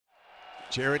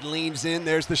Jared leans in,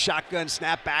 there's the shotgun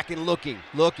snap, back and looking,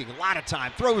 a lot of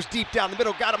time, throws deep down the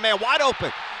middle, got a man wide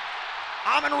open.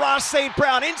 Amon-Ra St.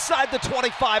 Brown inside the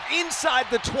 25, inside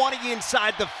the 20,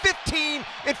 inside the 15,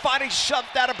 and finally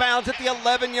shoved out of bounds at the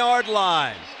 11-yard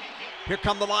line. Here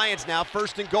come the Lions now,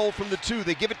 1st and goal from the 2.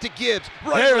 They give it to Gibbs,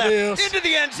 right left, into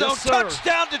the end zone, yes,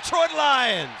 touchdown Detroit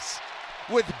Lions.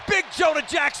 With big Jonah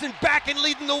Jackson back and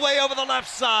leading the way over the left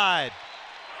side.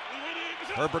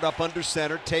 Herbert up under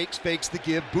center, takes, fakes the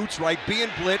give, boots right, being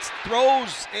blitzed,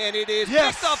 throws, and it is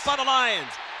picked up by the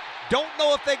Lions. Don't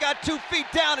know if they got 2 feet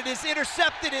down. It is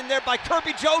intercepted in there by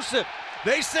Kirby Joseph.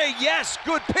 They say yes,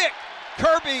 good pick.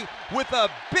 Kirby with a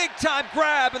big-time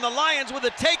grab, and the Lions with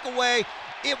a takeaway.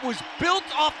 It was built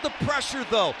off the pressure,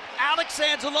 though. Alex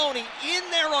Anzalone in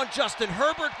there on Justin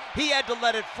Herbert. He had to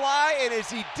let it fly, and as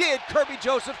he did, Kirby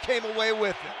Joseph came away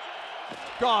with it.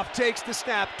 Goff takes the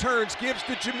snap, turns, gives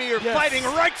to Jameer, fighting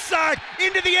right side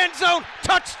into the end zone.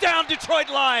 Touchdown, Detroit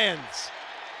Lions.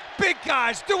 Big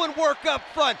guys doing work up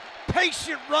front.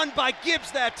 Patient run by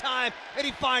Gibbs that time, and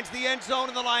he finds the end zone,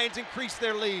 and the Lions increase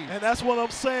their lead. And that's what I'm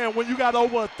saying. When you got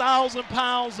over 1,000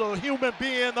 pounds of human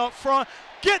being up front,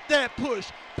 get that push.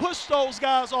 Push those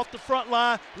guys off the front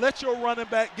line. Let your running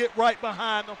back get right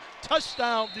behind them.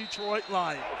 Touchdown, Detroit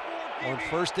Lions. On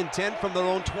 1st and 10 from their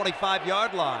own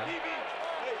 25-yard line.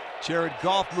 Jared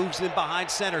Goff moves in behind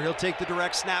center. He'll take the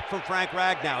direct snap from Frank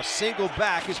Ragnow. Single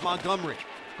back is Montgomery.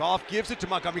 Goff gives it to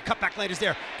Montgomery. Cutback lane is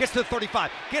there. Gets to the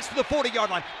 35. Gets to the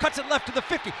 40-yard line. Cuts it left to the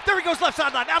 50. There he goes left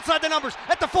sideline. Outside the numbers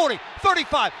at the 40,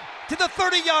 35. To the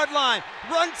 30-yard line.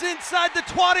 Runs inside the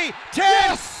 20,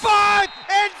 10, 5,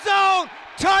 end zone.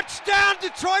 Touchdown,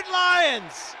 Detroit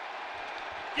Lions.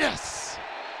 Yes.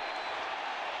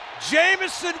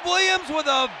 Jamison Williams with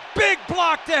a big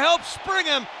block to help spring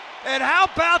him. And how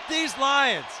about these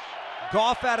Lions?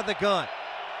 Goff out of the gun.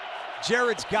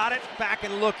 Jared's got it, back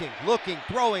and looking,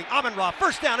 throwing. Amon-Ra,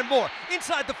 1st down and more.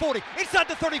 Inside the 40, inside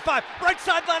the 35, right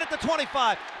sideline at the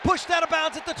 25. Pushed out of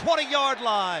bounds at the 20-yard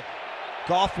line.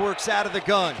 Goff works out of the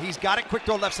gun. He's got it, quick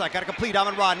throw left side, got to complete.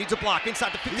 Amon-Ra needs a block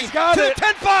inside the 15. He's got to it. the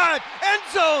 10-5, end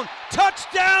zone.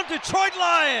 Touchdown, Detroit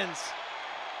Lions.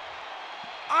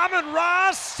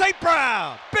 Amon-Ra St.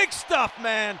 Brown. Big stuff,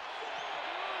 man.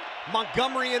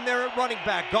 Montgomery in there at running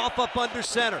back. Goff up under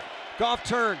center. Goff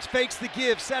turns, fakes the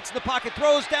give, sets in the pocket,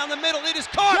 throws down the middle. It is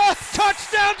caught. Yes!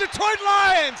 Touchdown, Detroit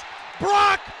Lions.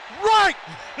 Brock Wright.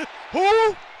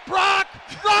 Who? Brock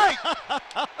Wright.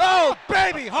 Oh,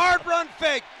 baby, hard run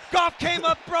fake. Goff came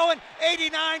up throwing,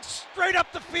 89, straight up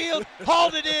the field,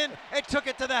 hauled it in, and took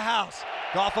it to the house.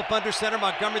 Goff up under center,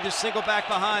 Montgomery the single back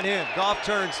behind him. Goff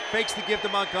turns, fakes the give to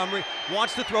Montgomery,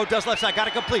 wants to throw, does left side, got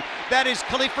it complete. That is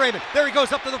Khalif Raymond. There he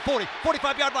goes up to the 40,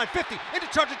 45-yard line, 50, into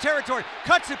Charger territory,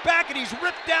 cuts it back, and he's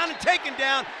ripped down and taken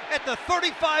down at the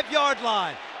 35-yard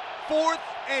line. 4th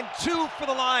and 2 for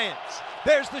the Lions.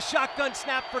 There's the shotgun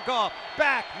snap for Goff.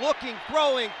 Back, looking,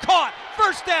 throwing, caught.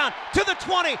 1st down to the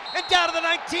 20, and down to the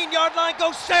 19-yard line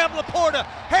goes Sam Laporta.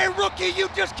 Hey, rookie, you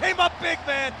just came up big,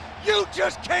 man. You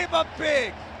just came up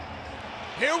big.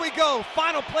 Here we go,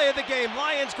 final play of the game.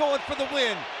 Lions going for the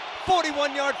win.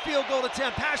 41-yard field goal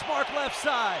attempt, hash mark left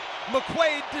side.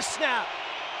 McQuaid to snap.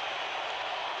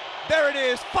 There it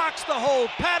is, Fox the hold,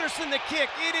 Patterson the kick.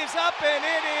 It is up, and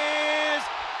it is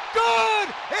good.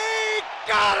 He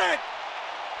got it.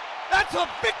 That's a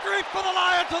victory for the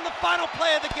Lions on the final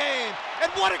play of the game. And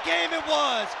what a game it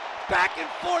was. Back and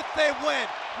forth they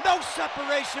went. No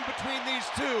separation between these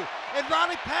two. And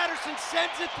Ronnie Patterson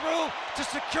sends it through to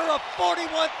secure a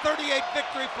 41-38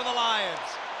 victory for the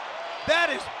Lions. That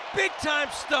is big-time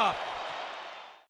stuff.